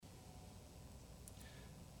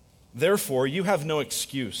Therefore, you have no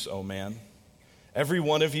excuse, O man, every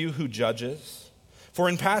one of you who judges. For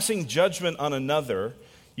in passing judgment on another,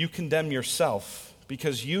 you condemn yourself,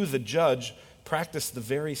 because you, the judge, practice the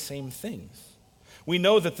very same things. We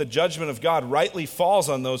know that the judgment of God rightly falls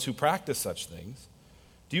on those who practice such things.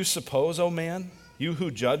 Do you suppose, O man, you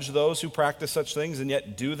who judge those who practice such things and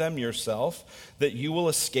yet do them yourself, that you will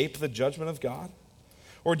escape the judgment of God?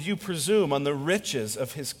 Or do you presume on the riches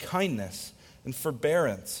of his kindness and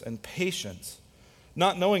forbearance and patience,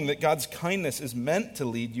 not knowing that God's kindness is meant to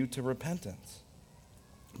lead you to repentance?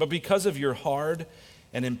 But because of your hard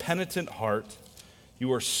and impenitent heart,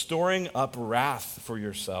 you are storing up wrath for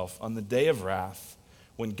yourself on the day of wrath,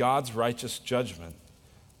 when God's righteous judgment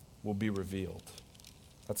will be revealed.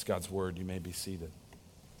 That's God's word. You may be seated.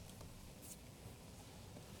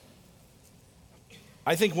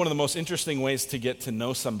 I think one of the most interesting ways to get to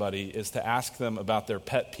know somebody is to ask them about their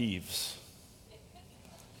pet peeves.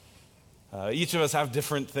 Each of us have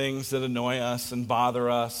different things that annoy us and bother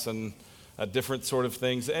us, and different sort of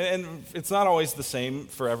things. And it's not always the same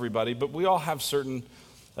for everybody, but we all have certain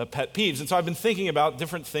pet peeves. And so I've been thinking about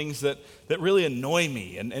different things that really annoy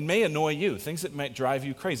me and may annoy you, things that might drive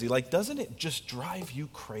you crazy. Like, doesn't it just drive you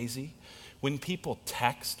crazy when people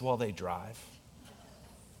text while they drive?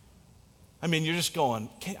 I mean, you're just going,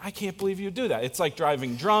 I can't believe you do that. It's like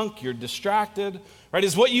driving drunk, you're distracted, right?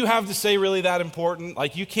 Is what you have to say really that important?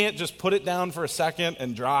 Like, you can't just put it down for a second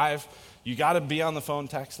and drive. You got to be on the phone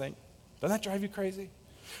texting. Doesn't that drive you crazy?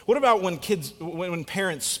 What about when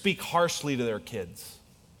parents speak harshly to their kids?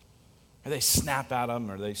 Or they snap at them,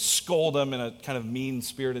 or they scold them in a kind of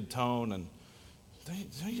mean-spirited tone, and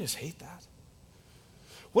don't you just hate that?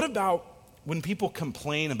 What about when people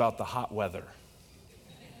complain about the hot weather?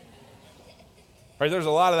 Right, there's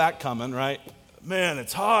a lot of that coming, right? Man,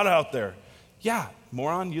 it's hot out there. Yeah,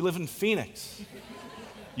 moron, you live in Phoenix.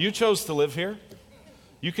 You chose to live here.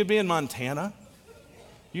 You could be in Montana.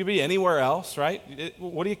 You could be anywhere else, right?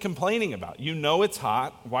 What are you complaining about? You know it's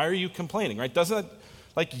hot. Why are you complaining, right? Doesn't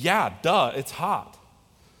it, yeah, duh, it's hot.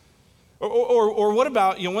 Or what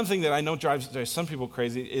about, one thing that I know drives some people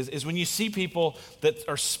crazy is when you see people that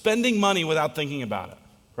are spending money without thinking about it,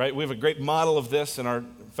 right? We have a great model of this in our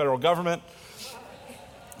federal government.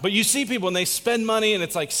 But you see people and they spend money and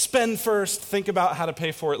it's like, spend first, think about how to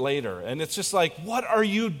pay for it later. And it's just like, what are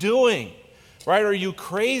you doing? Right? Are you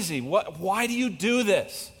crazy? Why do you do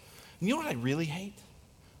this? And you know what I really hate?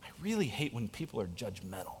 I really hate when people are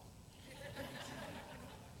judgmental.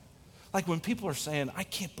 Like when people are saying, I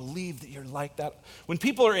can't believe that you're like that. When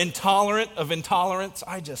people are intolerant of intolerance,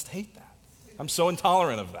 I just hate that. I'm so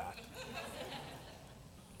intolerant of that.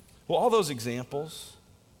 Well, all those examples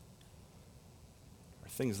are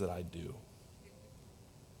things that I do.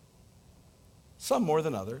 Some more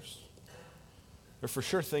than others. They're for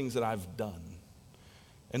sure things that I've done.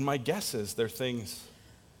 And my guess is they're things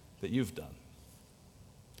that you've done.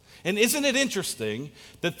 And isn't it interesting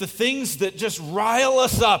that the things that just rile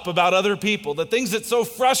us up about other people, the things that so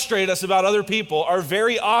frustrate us about other people, are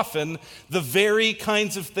very often the very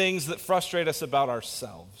kinds of things that frustrate us about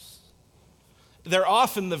ourselves. They're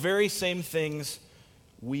often the very same things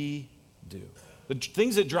we do. The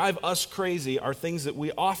things that drive us crazy are things that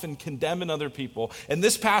we often condemn in other people. And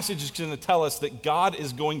this passage is going to tell us that God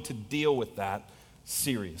is going to deal with that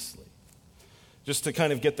seriously. Just to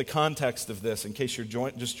kind of get the context of this, in case you're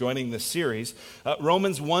just joining this series,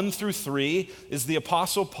 Romans 1-3 is the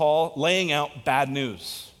Apostle Paul laying out bad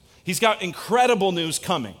news. He's got incredible news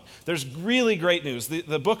coming. There's really great news.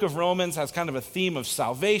 The book of Romans has kind of a theme of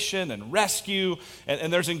salvation and rescue,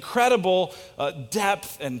 and there's incredible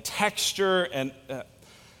depth and texture and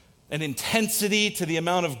intensity to the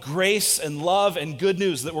amount of grace and love and good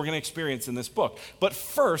news that we're going to experience in this book. But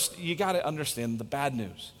first, you got to understand the bad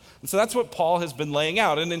news. And so that's what Paul has been laying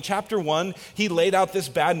out. And in chapter 1, he laid out this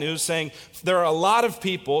bad news saying there are a lot of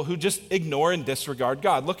people who just ignore and disregard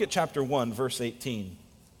God. Look at chapter 1, verse 18.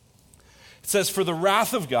 It says, "For the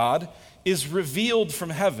wrath of God is revealed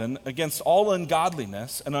from heaven against all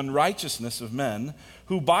ungodliness and unrighteousness of men,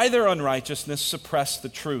 who by their unrighteousness suppress the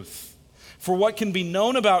truth. For what can be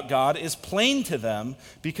known about God is plain to them,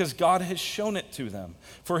 because God has shown it to them.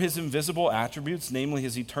 For his invisible attributes, namely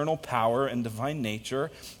his eternal power and divine nature,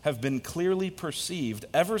 have been clearly perceived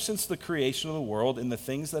ever since the creation of the world in the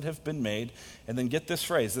things that have been made." And then get this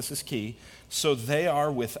phrase, this is key, "so they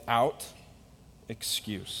are without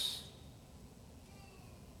excuse."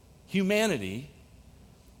 Humanity,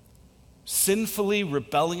 sinfully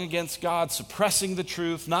rebelling against God, suppressing the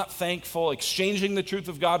truth, not thankful, exchanging the truth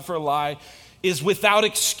of God for a lie, is without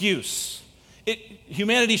excuse.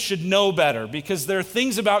 Humanity should know better, because there are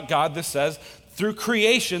things about God, this says, through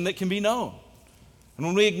creation that can be known. And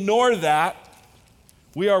when we ignore that,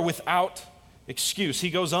 we are without excuse. He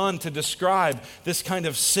goes on to describe this kind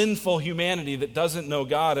of sinful humanity that doesn't know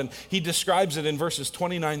God, and he describes it in verses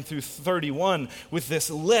 29 through 31 with this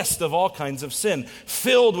list of all kinds of sin,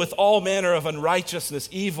 filled with all manner of unrighteousness,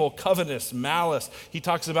 evil, covetous, malice. He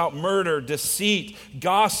talks about murder, deceit,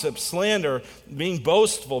 gossip, slander, being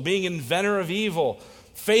boastful, being inventor of evil,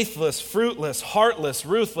 faithless, fruitless, heartless,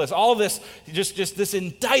 ruthless, all this, just this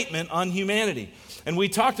indictment on humanity. And we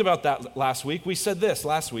talked about that last week. We said this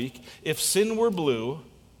last week: if sin were blue,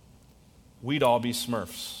 we'd all be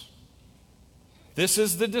Smurfs. This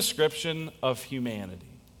is the description of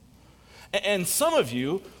humanity. And some of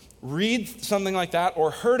you read something like that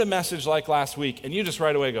or heard a message like last week, and you just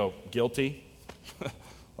right away go, guilty.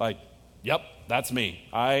 Like, yep, that's me.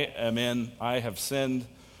 I am in, I have sinned.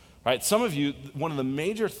 Right? Some of you, one of the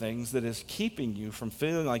major things that is keeping you from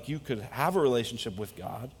feeling like you could have a relationship with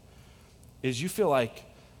God is you feel like,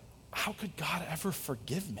 how could God ever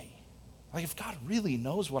forgive me? Like, if God really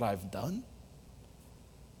knows what I've done,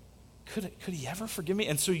 could he ever forgive me?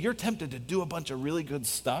 And so you're tempted to do a bunch of really good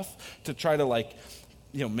stuff to try to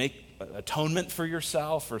make atonement for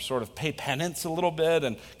yourself or sort of pay penance a little bit,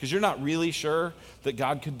 and because you're not really sure that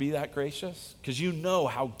God could be that gracious, because you know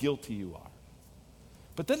how guilty you are.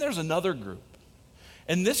 But then there's another group,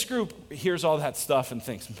 and this group hears all that stuff and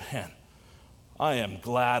thinks, man, I am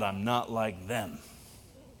glad I'm not like them.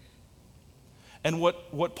 And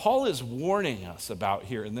what Paul is warning us about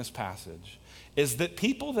here in this passage is that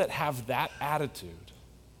people that have that attitude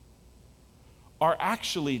are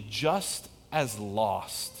actually just as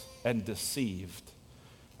lost and deceived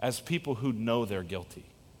as people who know they're guilty.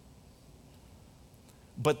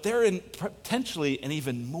 But they're in potentially an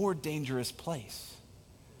even more dangerous place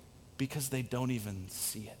because they don't even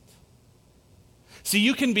see it. See,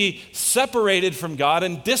 you can be separated from God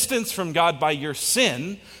and distanced from God by your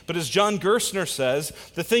sin, but as John Gerstner says,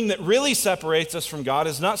 the thing that really separates us from God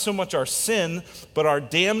is not so much our sin, but our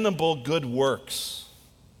damnable good works.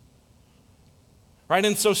 Right?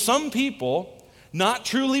 And so some people, not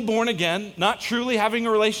truly born again, not truly having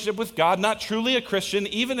a relationship with God, not truly a Christian,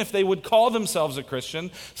 even if they would call themselves a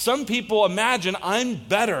Christian, some people imagine, I'm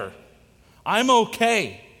better, I'm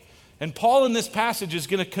okay. And Paul in this passage is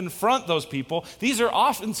going to confront those people. These are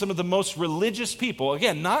often some of the most religious people.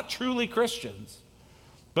 Again, not truly Christians,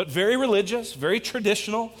 but very religious, very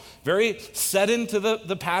traditional, very set into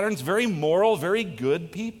the patterns, very moral, very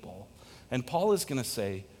good people. And Paul is going to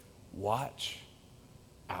say, watch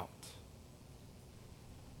out.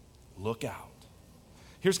 Look out.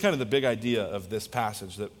 Here's kind of the big idea of this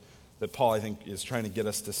passage that Paul, I think, is trying to get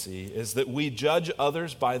us to see, is that we judge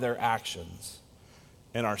others by their actions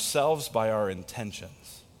and ourselves by our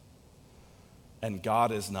intentions. And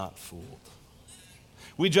God is not fooled.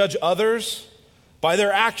 We judge others by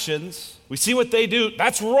their actions. We see what they do.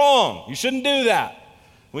 That's wrong. You shouldn't do that.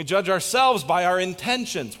 We judge ourselves by our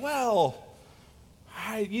intentions. Well,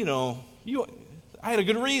 I had a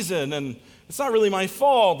good reason, and it's not really my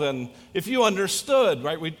fault. And if you understood,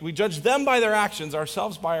 right? We judge them by their actions,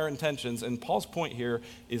 ourselves by our intentions. And Paul's point here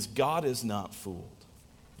is God is not fooled.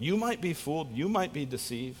 You might be fooled. You might be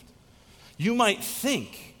deceived. You might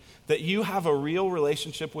think that you have a real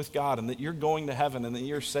relationship with God and that you're going to heaven and that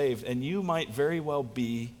you're saved, and you might very well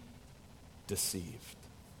be deceived.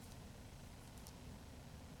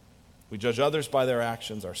 We judge others by their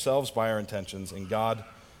actions, ourselves by our intentions, and God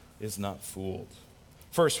is not fooled.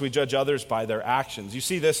 First, we judge others by their actions. You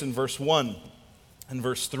see this in verse 1 and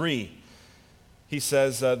verse 3. He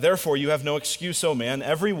says, therefore you have no excuse, O man,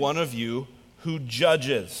 every one of you who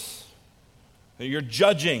judges. You're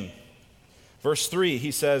judging. Verse 3,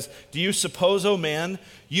 he says, do you suppose, O man,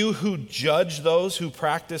 you who judge those who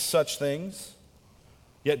practice such things,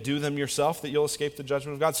 yet do them yourself, that you'll escape the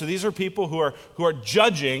judgment of God? So these are people who are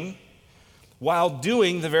judging while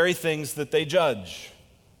doing the very things that they judge.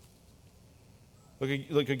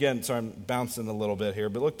 Look again, sorry, I'm bouncing a little bit here,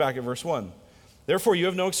 but look back at verse 1. Therefore, you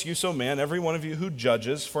have no excuse, O man, every one of you who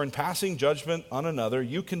judges, for in passing judgment on another,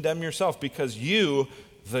 you condemn yourself, because you,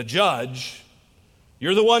 the judge,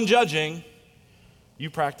 you're the one judging, you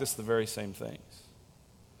practice the very same things.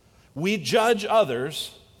 We judge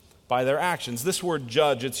others by their actions. This word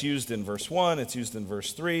judge, it's used in verse 1, it's used in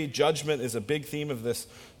verse 3. Judgment is a big theme of this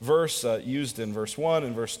verse, used in verse 1,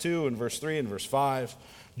 and verse 2, and verse 3, and verse 5.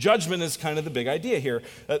 Judgment is kind of the big idea here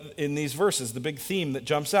in these verses, the big theme that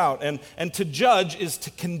jumps out. And to judge is to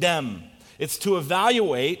condemn. It's to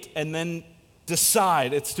evaluate and then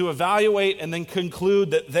decide. It's to evaluate and then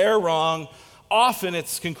conclude that they're wrong. Often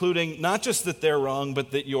it's concluding not just that they're wrong,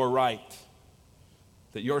 but that you're right.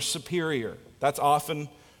 that you're superior. That's often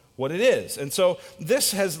what it is. And so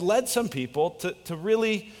this has led some people to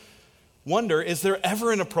really wonder, is there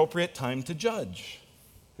ever an appropriate time to judge?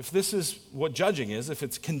 If this is what judging is, if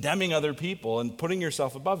it's condemning other people and putting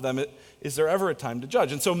yourself above them, is there ever a time to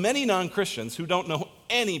judge? And so many non-Christians who don't know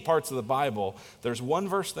any parts of the Bible, there's one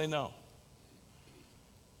verse they know.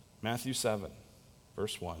 Matthew 7,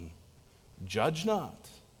 verse 1. Judge not,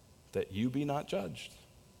 that you be not judged.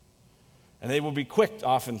 And they will be quick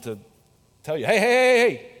often to tell you,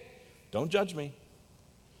 hey, don't judge me.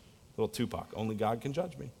 Little Tupac, only God can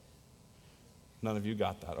judge me. None of you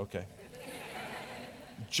got that, okay.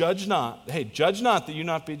 Judge not that you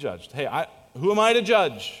not be judged. Hey, who am I to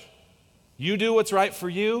judge? You do what's right for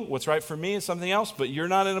you. What's right for me is something else, but you're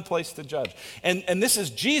not in a place to judge. And this is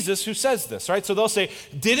Jesus who says this, right? So they'll say,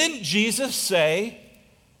 didn't Jesus say,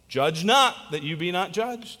 judge not that you be not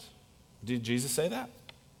judged? Did Jesus say that?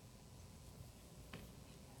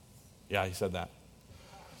 Yeah, he said that.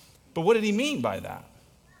 But what did he mean by that?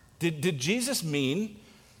 Did Jesus mean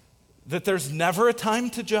that there's never a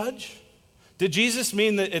time to judge? Did Jesus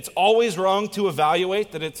mean that it's always wrong to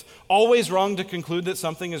evaluate, that it's always wrong to conclude that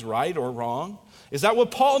something is right or wrong? Is that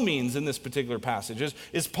what Paul means in this particular passage?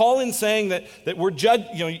 Is Paul in saying that we're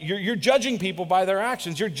you're judging people by their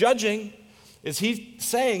actions? You're judging. Is he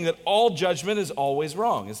saying that all judgment is always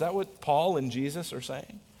wrong? Is that what Paul and Jesus are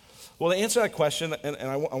saying? Well, to answer that question, and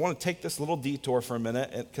I want to take this little detour for a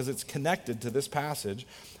minute because it's connected to this passage.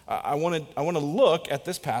 I want to look at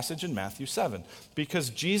this passage in Matthew 7 because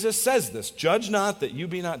Jesus says this, judge not that you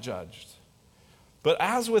be not judged. But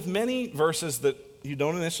as with many verses that you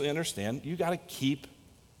don't initially understand, you got to keep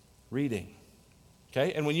reading.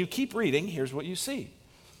 Okay? And when you keep reading, here's what you see.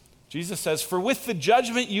 Jesus says, for with the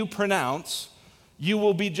judgment you pronounce, you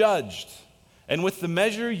will be judged. And with the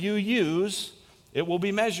measure you use, it will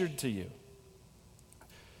be measured to you.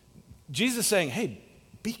 Jesus is saying, hey,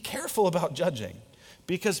 be careful about judging.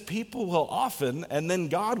 Because people will often, and then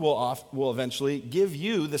God will eventually give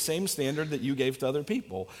you the same standard that you gave to other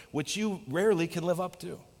people, which you rarely can live up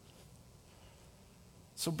to.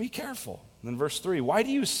 So be careful. And then verse 3, why do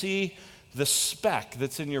you see the speck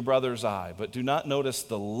that's in your brother's eye, but do not notice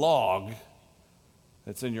the log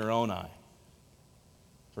that's in your own eye?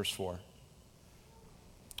 Verse 4.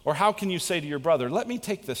 Or how can you say to your brother, let me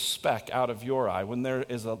take the speck out of your eye when there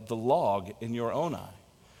is the log in your own eye?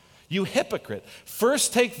 You hypocrite,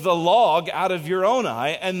 first take the log out of your own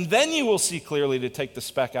eye, and then you will see clearly to take the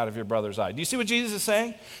speck out of your brother's eye. Do you see what Jesus is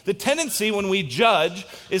saying? The tendency when we judge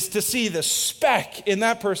is to see the speck in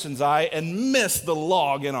that person's eye and miss the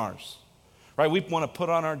log in ours. Right? We want to put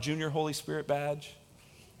on our junior Holy Spirit badge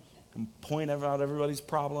and point out everybody's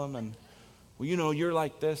problem, and well, you know, you're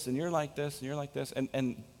like this, and you're like this, and you're like this.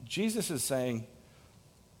 And Jesus is saying,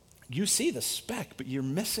 you see the speck, but you're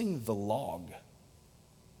missing the log.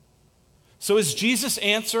 So is Jesus'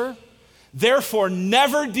 answer, therefore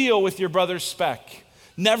never deal with your brother's speck.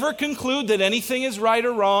 Never conclude that anything is right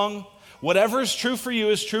or wrong. Whatever is true for you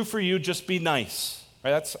is true for you. Just be nice. Right?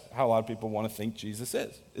 That's how a lot of people want to think Jesus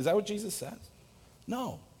is. Is that what Jesus says?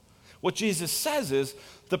 No. What Jesus says is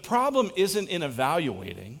the problem isn't in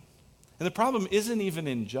evaluating, and the problem isn't even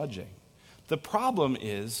in judging. The problem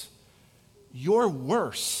is you're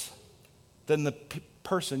worse than the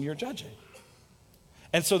person you're judging.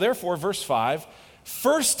 And so therefore, verse 5,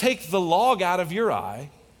 first take the log out of your eye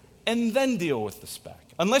and then deal with the speck.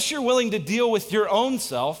 Unless you're willing to deal with your own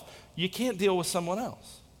self, you can't deal with someone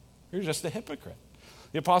else. You're just a hypocrite.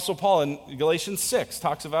 The Apostle Paul in Galatians 6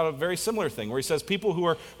 talks about a very similar thing where he says people who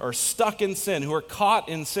are stuck in sin, who are caught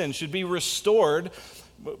in sin, should be restored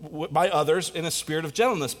by others in a spirit of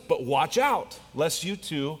gentleness. But watch out, lest you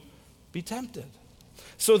too be tempted.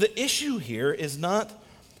 So the issue here is not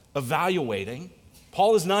evaluating.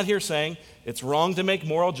 Paul is not here saying it's wrong to make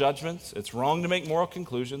moral judgments, it's wrong to make moral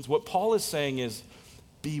conclusions. What Paul is saying is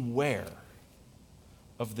beware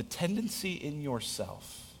of the tendency in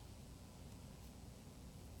yourself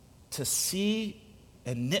to see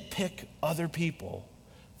and nitpick other people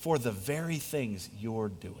for the very things you're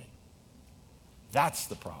doing. That's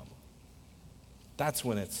the problem. That's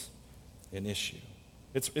when it's an issue.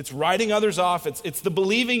 It's writing others off. It's the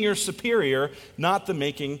believing you're superior, not the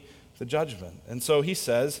making the judgment. And so he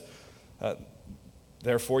says,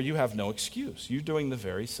 therefore you have no excuse. You're doing the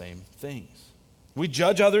very same things. We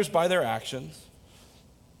judge others by their actions.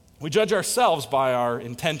 We judge ourselves by our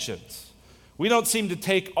intentions. We don't seem to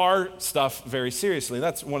take our stuff very seriously.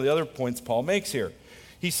 That's one of the other points Paul makes here.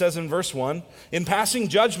 He says in verse 1, in passing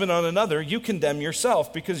judgment on another, you condemn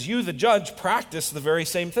yourself because you, the judge, practice the very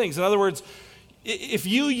same things. In other words, if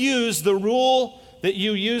you use the rule that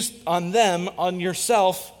you used on them, on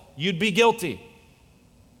yourself, you'd be guilty.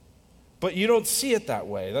 But you don't see it that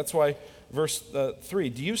way. That's why verse 3,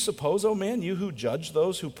 do you suppose, O man, you who judge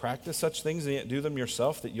those who practice such things and yet do them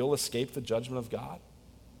yourself, that you'll escape the judgment of God?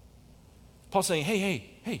 Paul's saying,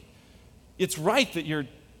 hey, it's right that you're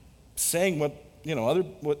saying what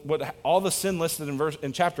all the sin listed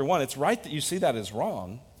in chapter 1, it's right that you see that as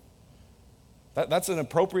wrong. That's an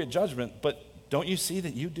appropriate judgment, but don't you see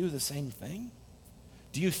that you do the same thing?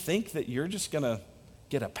 Do you think that you're just going to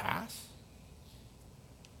get a pass?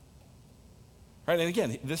 Right, and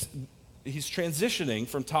again, he's transitioning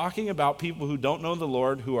from talking about people who don't know the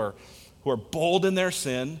Lord, who are bold in their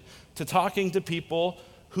sin, to talking to people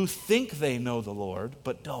who think they know the Lord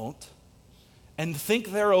but don't, and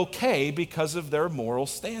think they're okay because of their moral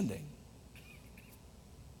standing.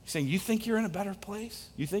 He's saying, you think you're in a better place?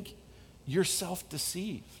 You think you're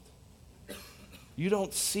self-deceived. You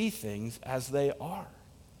don't see things as they are.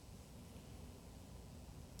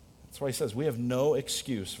 That's why he says we have no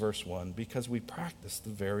excuse, verse 1, because we practice the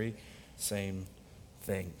very same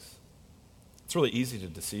things. It's really easy to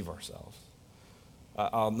deceive ourselves.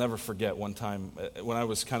 I'll never forget one time when I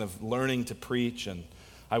was kind of learning to preach, and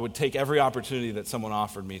I would take every opportunity that someone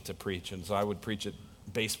offered me to preach. And so I would preach at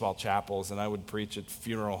baseball chapels, and I would preach at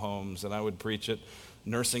funeral homes, and I would preach at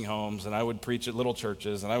nursing homes, and I would preach at little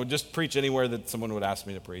churches, and I would just preach anywhere that someone would ask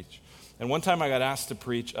me to preach. And one time I got asked to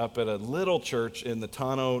preach up at a little church in the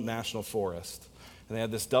Tano National Forest. And they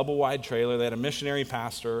had this double-wide trailer. They had a missionary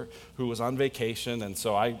pastor who was on vacation, and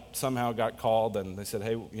so I somehow got called, and they said,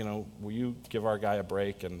 hey, will you give our guy a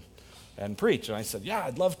break and preach? And I said, yeah,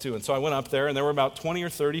 I'd love to. And so I went up there, and there were about 20 or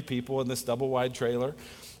 30 people in this double-wide trailer.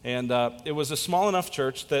 And it was a small enough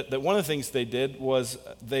church that one of the things they did was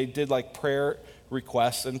they did like prayer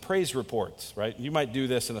requests and praise reports, right? You might do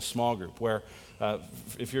this in a small group where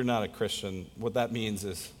if you're not a Christian, what that means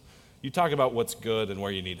is you talk about what's good and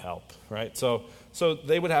where you need help, right? So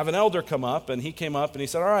they would have an elder come up, and he came up and he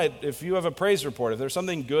said, all right, if you have a praise report, if there's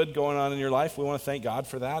something good going on in your life, we want to thank God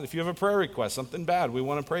for that. If you have a prayer request, something bad, we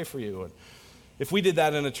want to pray for you. And if we did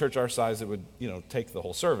that in a church our size, it would, take the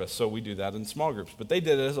whole service. So we do that in small groups. But they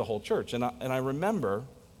did it as a whole church. And I remember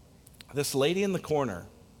this lady in the corner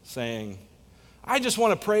saying, I just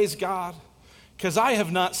want to praise God because I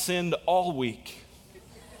have not sinned all week.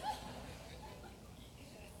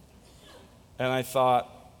 And I thought,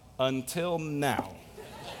 until now,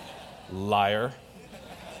 liar.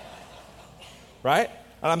 Right?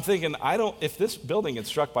 And I'm thinking, if this building gets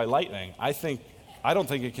struck by lightning, I don't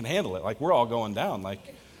think it can handle it. Like, we're all going down.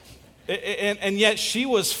 And yet she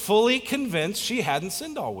was fully convinced she hadn't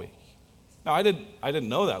sinned all week. Now, I didn't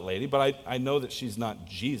know that lady, but I know that she's not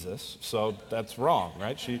Jesus, so that's wrong,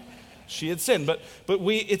 right? She had sinned. But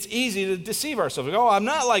it's easy to deceive ourselves. We go, I'm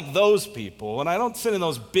not like those people, and I don't sin in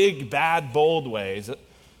those big, bad, bold ways,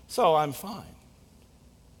 so I'm fine.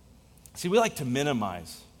 See, we like to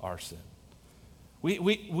minimize our sin.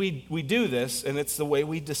 We do this, and it's the way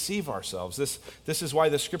we deceive ourselves. This is why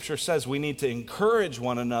the scripture says we need to encourage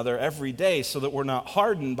one another every day so that we're not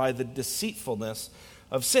hardened by the deceitfulness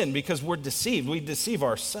of sin, because we're deceived. We deceive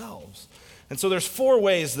ourselves. And so there's 4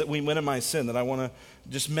 ways that we minimize sin that I want to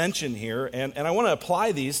just mention here, and I want to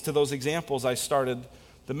apply these to those examples I started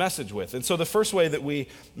the message with. And so the first way that we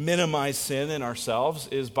minimize sin in ourselves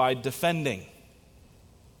is by defending.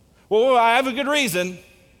 Well, I have a good reason.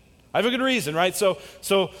 Right?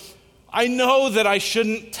 So I know that I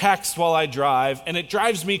shouldn't text while I drive, and it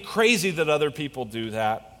drives me crazy that other people do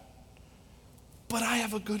that. But I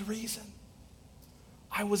have a good reason.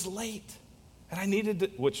 I was late, and I needed to,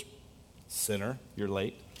 which, sinner, you're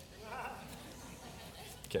late.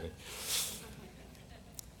 Kidding.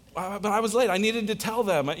 But I was late. I needed to tell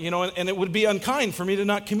them, and it would be unkind for me to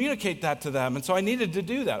not communicate that to them, and so I needed to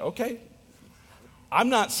do that. Okay. I'm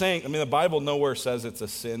not saying, the Bible nowhere says it's a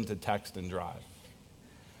sin to text and drive.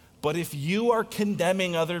 But if you are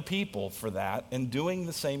condemning other people for that and doing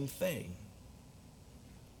the same thing,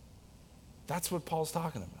 that's what Paul's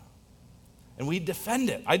talking about. And we defend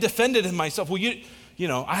it. I defended him myself. Well,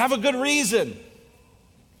 I have a good reason.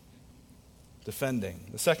 Defending.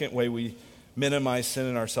 The second way we minimize sin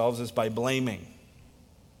in ourselves is by blaming.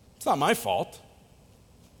 It's not my fault.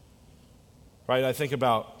 Right? I think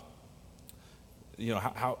about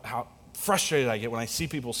how frustrated I get when I see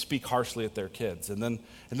people speak harshly at their kids. And then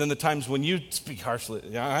the times when you speak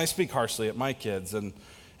harshly, I speak harshly at my kids, and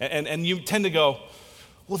you tend to go,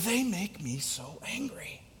 well, they make me so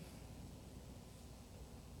angry.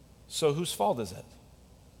 So whose fault is it?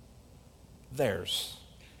 Theirs.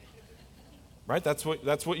 Right? That's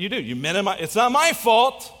what you do. You minimize. It's not my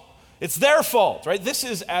fault. It's their fault, right? This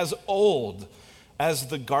is as old as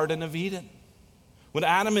the Garden of Eden. When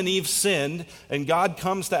Adam and Eve sinned, and God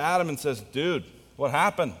comes to Adam and says, dude, what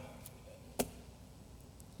happened?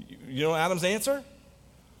 You know Adam's answer?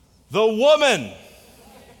 The woman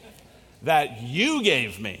that you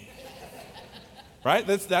gave me. Right?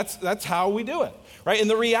 That's how we do it. Right? And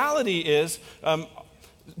the reality is,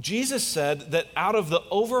 Jesus said that out of the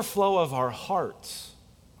overflow of our hearts,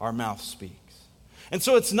 our mouth speaks. And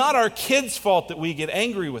so it's not our kids' fault that we get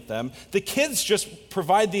angry with them. The kids just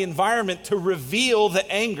provide the environment to reveal the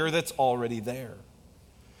anger that's already there.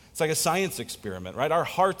 It's like a science experiment, right? Our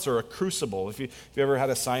hearts are a crucible. If you ever had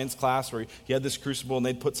a science class where you had this crucible and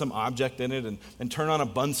they'd put some object in it and turn on a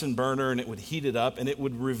Bunsen burner and it would heat it up and it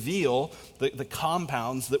would reveal the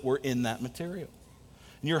compounds that were in that material.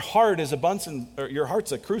 And your heart is your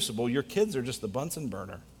heart's a crucible. Your kids are just the Bunsen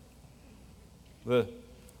burner.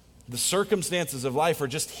 The circumstances of life are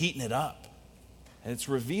just heating it up. And it's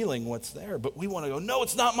revealing what's there. But we want to go, no,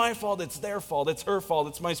 it's not my fault. It's their fault. It's her fault.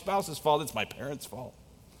 It's my spouse's fault. It's my parents' fault.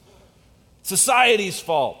 Society's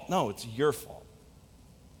fault. No, it's your fault.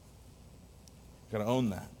 You've got to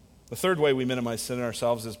own that. The third way we minimize sin in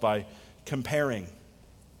ourselves is by comparing.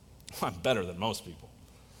 I'm better than most people.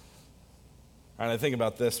 All right, I think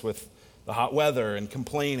about this with the hot weather and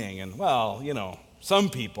complaining. And, well, some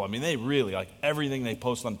people, they really, like, everything they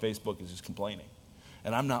post on Facebook is just complaining.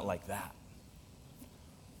 And I'm not like that.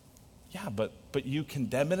 Yeah, but you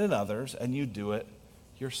condemn it in others and you do it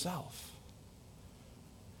yourself.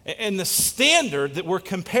 And the standard that we're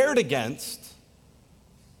compared against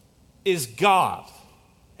is God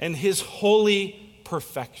and his holy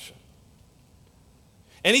perfection.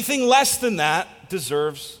 Anything less than that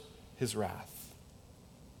deserves his wrath.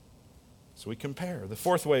 So we compare. The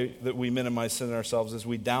fourth way that we minimize sin in ourselves is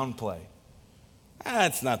we downplay.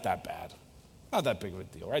 It's not that bad. Not that big of a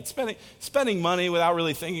deal, right? Spending money without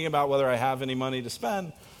really thinking about whether I have any money to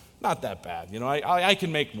spend, not that bad. I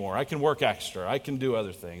can make more. I can work extra. I can do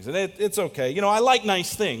other things. And it's okay. I like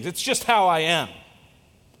nice things. It's just how I am.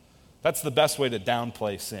 That's the best way to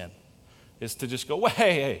downplay sin, is to just go, well,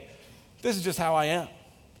 hey, this is just how I am.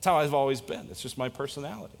 It's how I've always been. It's just my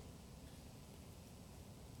personality.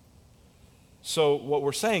 So what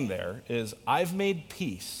we're saying there is I've made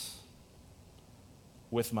peace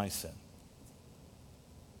with my sin.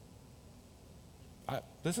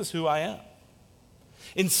 This is who I am.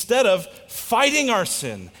 Instead of fighting our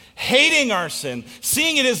sin, hating our sin,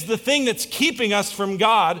 seeing it as the thing that's keeping us from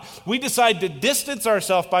God, we decide to distance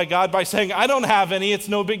ourselves by God by saying, I don't have any, it's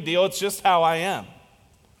no big deal, it's just how I am.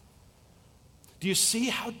 Do you see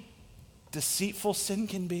how deceitful sin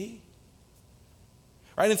can be?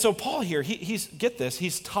 Right? And so Paul here, get this,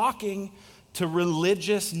 he's talking to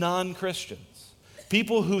religious non-Christians.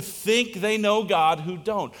 People who think they know God who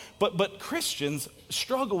don't. But Christians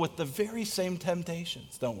struggle with the very same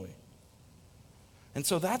temptations, don't we? And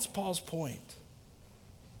so that's Paul's point.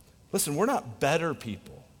 Listen, we're not better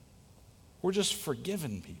people. We're just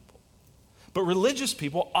forgiven people. But religious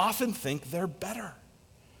people often think they're better.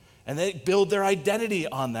 And they build their identity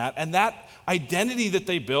on that. And that identity that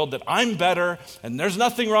they build, that I'm better and there's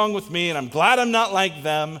nothing wrong with me and I'm glad I'm not like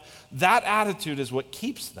them, that attitude is what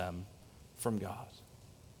keeps them from God.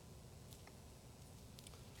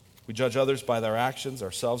 We judge others by their actions,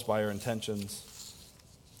 ourselves by our intentions,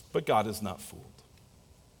 but God is not fooled.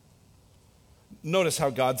 Notice how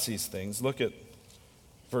God sees things. Look at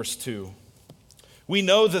verse 2. We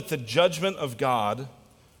know that the judgment of God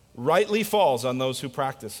rightly falls on those who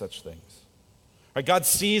practice such things. Right, God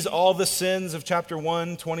sees all the sins of chapter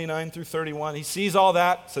 1, 29 through 31. He sees all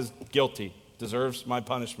that, says guilty, deserves my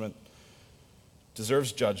punishment,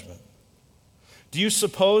 deserves judgment. Do you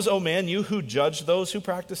suppose, O man, you who judge those who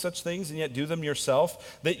practice such things and yet do them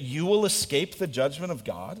yourself, that you will escape the judgment of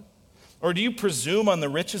God? Or do you presume on the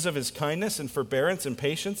riches of his kindness and forbearance and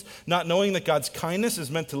patience, not knowing that God's kindness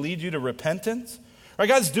is meant to lead you to repentance? Right,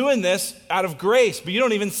 God's doing this out of grace, but you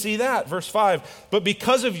don't even see that. Verse 5, but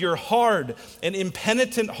because of your hard and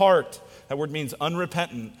impenitent heart, that word means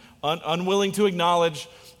unrepentant, unwilling to acknowledge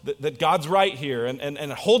that God's right here,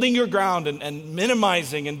 and holding your ground and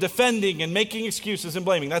minimizing and defending and making excuses and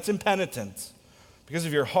blaming. That's impenitence. Because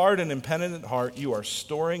of your hard and impenitent heart, you are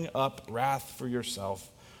storing up wrath for yourself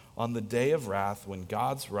on the day of wrath when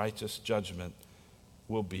God's righteous judgment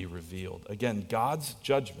will be revealed. Again, God's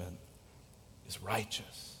judgment is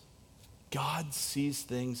righteous. God sees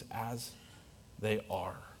things as they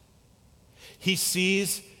are. He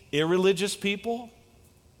sees irreligious people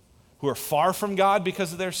who are far from God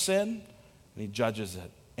because of their sin, and he judges it.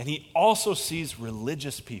 And he also sees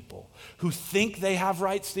religious people who think they have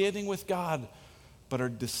right standing with God, but are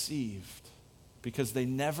deceived because they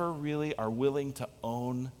never really are willing to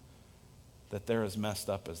own that they're as messed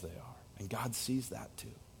up as they are. And God sees that too.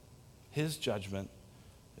 His judgment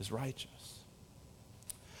is righteous.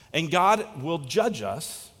 And God will judge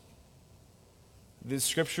us, the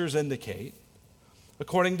scriptures indicate,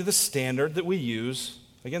 according to the standard that we use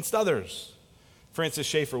against others. Francis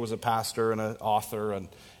Schaeffer was a pastor and an author, and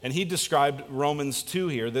he described Romans 2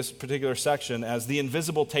 here, this particular section, as the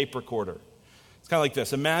invisible tape recorder. It's kind of like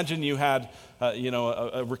this. Imagine you had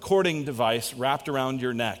a recording device wrapped around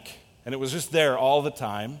your neck, and it was just there all the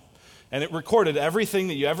time, and it recorded everything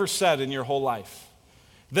that you ever said in your whole life.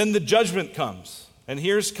 Then the judgment comes, and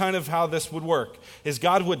here's kind of how this would work, is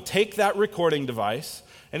God would take that recording device,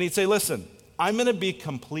 and he'd say, listen, I'm going to be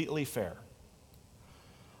completely fair.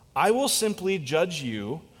 I will simply judge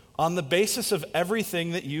you on the basis of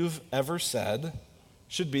everything that you've ever said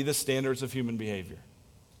should be the standards of human behavior.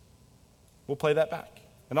 We'll play that back.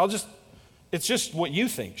 And it's just what you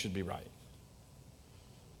think should be right.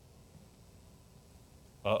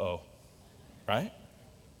 Uh-oh. Right?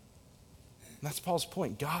 And that's Paul's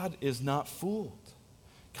point. God is not fooled.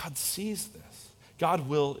 God sees this. God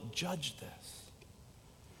will judge this.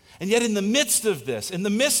 And yet in the midst of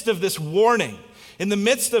this warning, in the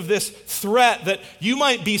midst of this threat that you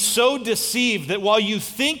might be so deceived that while you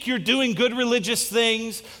think you're doing good religious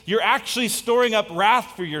things, you're actually storing up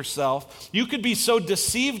wrath for yourself. You could be so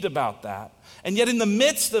deceived about that. And yet in the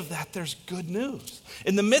midst of that, there's good news.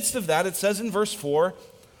 In the midst of that, it says in verse 4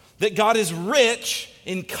 that God is rich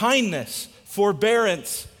in kindness,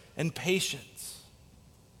 forbearance, and patience.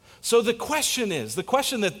 So the question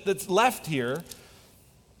that's left here,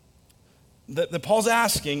 that Paul's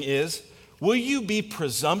asking is, will you be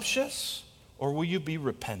presumptuous or will you be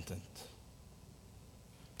repentant?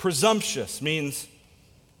 Presumptuous means,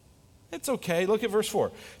 it's okay. Look at verse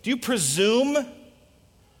 4. Do you presume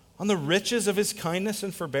on the riches of his kindness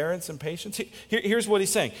and forbearance and patience? Here's what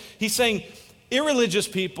he's saying. He's saying irreligious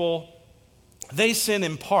people, they sin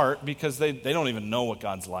in part because they don't even know what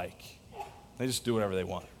God's like. They just do whatever they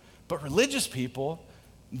want. But religious people,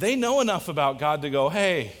 they know enough about God to go,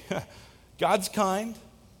 hey, God's kind.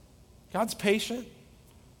 God's patient.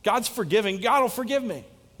 God's forgiving. God will forgive me.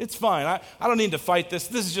 It's fine. I don't need to fight this.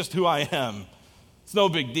 This is just who I am. It's no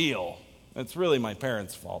big deal. It's really my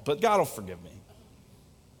parents' fault, but God will forgive me.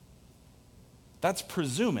 That's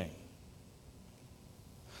presuming.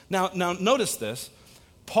 Now notice this.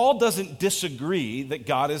 Paul doesn't disagree that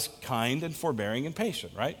God is kind and forbearing and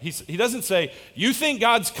patient, right? He doesn't say, you think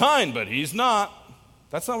God's kind, but he's not.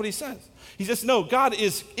 That's not what he says. He says, no, God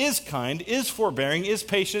is kind, is forbearing, is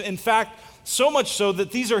patient. In fact, so much so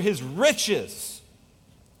that these are his riches.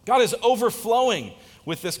 God is overflowing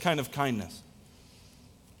with this kind of kindness.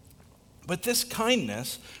 But this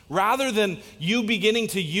kindness, rather than you beginning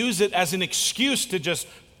to use it as an excuse to just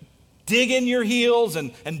dig in your heels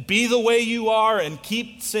and be the way you are and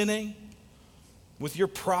keep sinning with your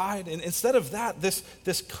pride, and instead of that,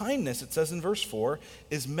 this kindness, it says in verse 4,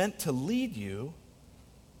 is meant to lead you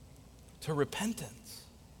to repentance.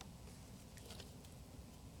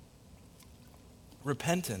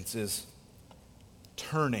 Repentance is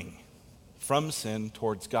turning from sin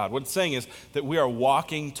towards God. What it's saying is that we are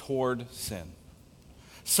walking toward sin.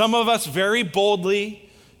 Some of us very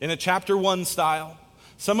boldly in a chapter 1 style.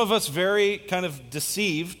 Some of us very kind of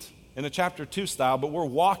deceived in a chapter 2 style, but we're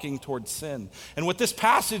walking towards sin. And what this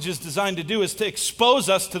passage is designed to do is to expose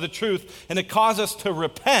us to the truth and to cause us to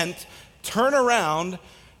repent, turn around,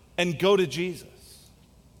 and go to Jesus.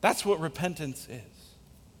 That's what repentance is.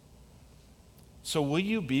 So will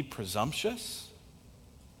you be presumptuous?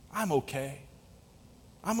 I'm okay.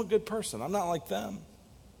 I'm a good person. I'm not like them.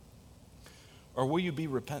 Or will you be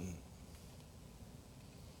repentant?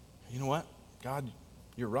 You know what? God,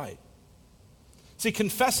 you're right. See,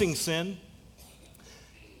 confessing sin,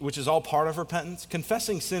 which is all part of repentance,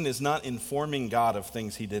 confessing sin is not informing God of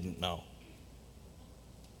things he didn't know.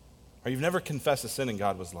 Or you've never confessed a sin and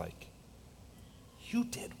God was like, you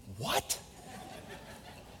did what?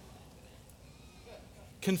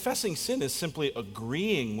 Confessing sin is simply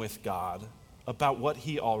agreeing with God about what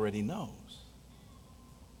he already knows.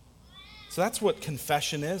 So that's what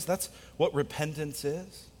confession is. That's what repentance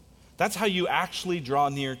is. That's how you actually draw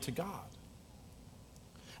near to God.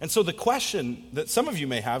 And so the question that some of you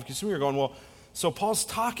may have, because some of you are going, well, so Paul's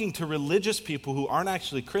talking to religious people who aren't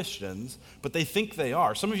actually Christians, but they think they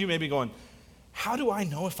are. Some of you may be going, how do I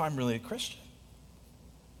know if I'm really a Christian?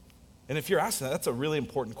 And if you're asking that, that's a really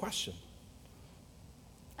important question.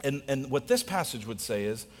 And what this passage would say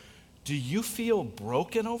is, do you feel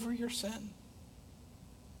broken over your sin?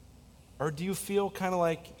 Or do you feel kind of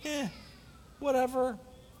like, whatever,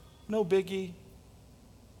 no biggie,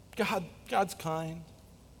 God's kind.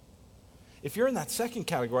 If you're in that second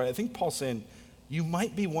category, I think Paul's saying you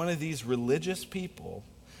might be one of these religious people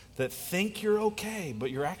that think you're okay,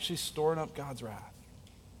 but you're actually storing up God's wrath.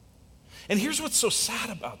 And here's what's so sad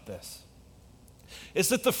about this, is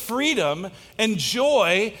that the freedom and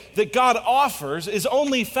joy that God offers is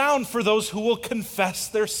only found for those who will confess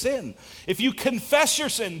their sin. If you confess your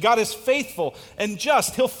sin, God is faithful and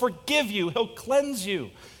just. He'll forgive you. He'll cleanse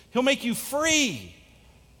you. He'll make you free.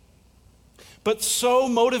 But so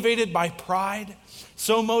motivated by pride,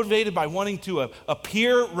 so motivated by wanting to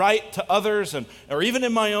appear right to others, or even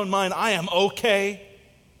in my own mind, I am okay.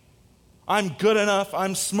 I'm good enough.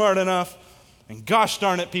 I'm smart enough. And gosh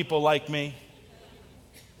darn it, people like me.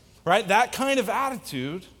 Right? That kind of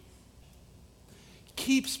attitude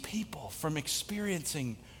keeps people from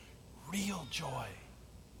experiencing real joy,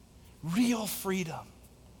 real freedom,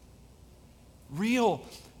 real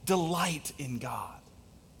delight in God.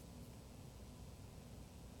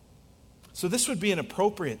 So this would be an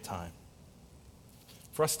appropriate time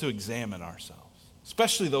for us to examine ourselves,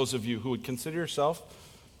 especially those of you who would consider yourself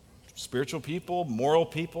spiritual people, moral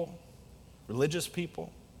people, religious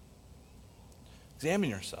people. Examine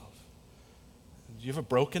yourself. Do you have a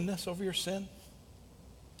brokenness over your sin?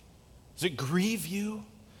 Does it grieve you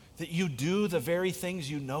that you do the very things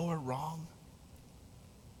you know are wrong?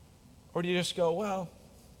 Or do you just go, well,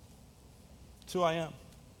 it's who I am.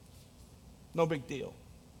 No big deal.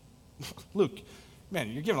 Luke, man,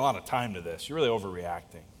 you're giving a lot of time to this. You're really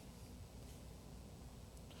overreacting.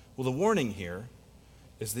 Well, the warning here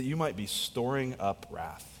is that you might be storing up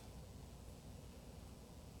wrath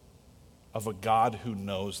of a God who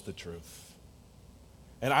knows the truth.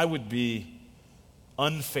 And I would be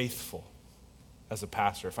unfaithful as a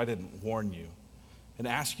pastor if I didn't warn you and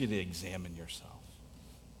ask you to examine yourself.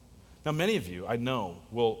 Now, many of you, I know,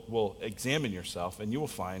 will examine yourself and you will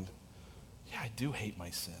find, yeah, I do hate my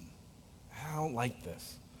sin. I don't like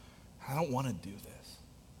this. I don't want to do this.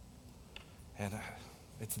 And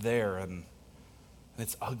it's there and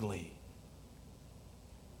it's ugly.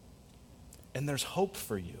 And there's hope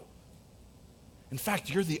for you. In fact,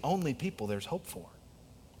 you're the only people there's hope for.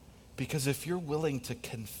 Because if you're willing to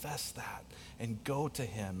confess that and go to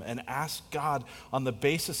him and ask God on the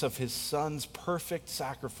basis of his son's perfect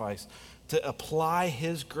sacrifice to apply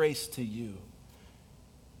his grace to you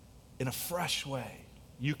in a fresh way,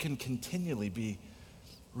 you can continually be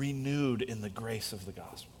renewed in the grace of the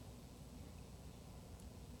gospel.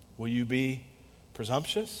 Will you be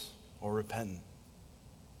presumptuous or repentant?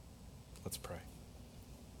 Let's pray.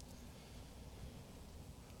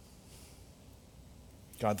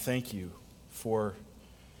 God, thank you for,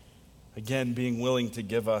 again, being willing to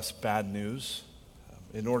give us bad news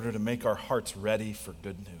in order to make our hearts ready for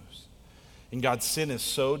good news. And God, sin is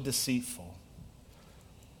so deceitful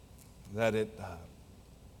that it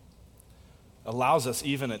allows us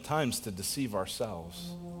even at times to deceive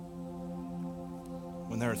ourselves.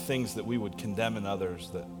 When there are things that we would condemn in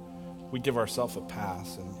others, that we give ourselves a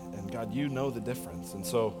pass. And God, you know the difference. And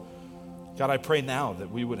so, God, I pray now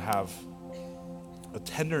that we would have a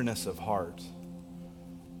tenderness of heart,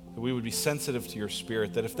 that we would be sensitive to your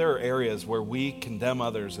spirit, that if there are areas where we condemn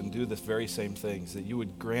others and do the very same things, that you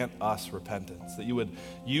would grant us repentance, that you would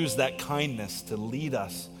use that kindness to lead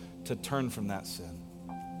us to turn from that sin.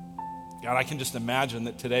 God, I can just imagine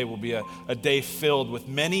that today will be a day filled with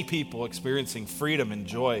many people experiencing freedom and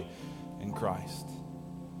joy in Christ.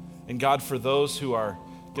 And God, for those who are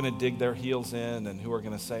going to dig their heels in and who are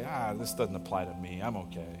going to say, this doesn't apply to me, I'm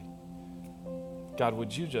okay. God,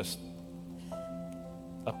 would you just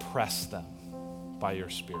oppress them by your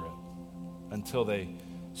Spirit until they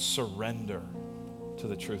surrender to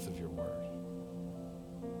the truth of your word.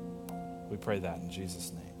 We pray that in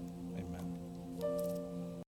Jesus' name.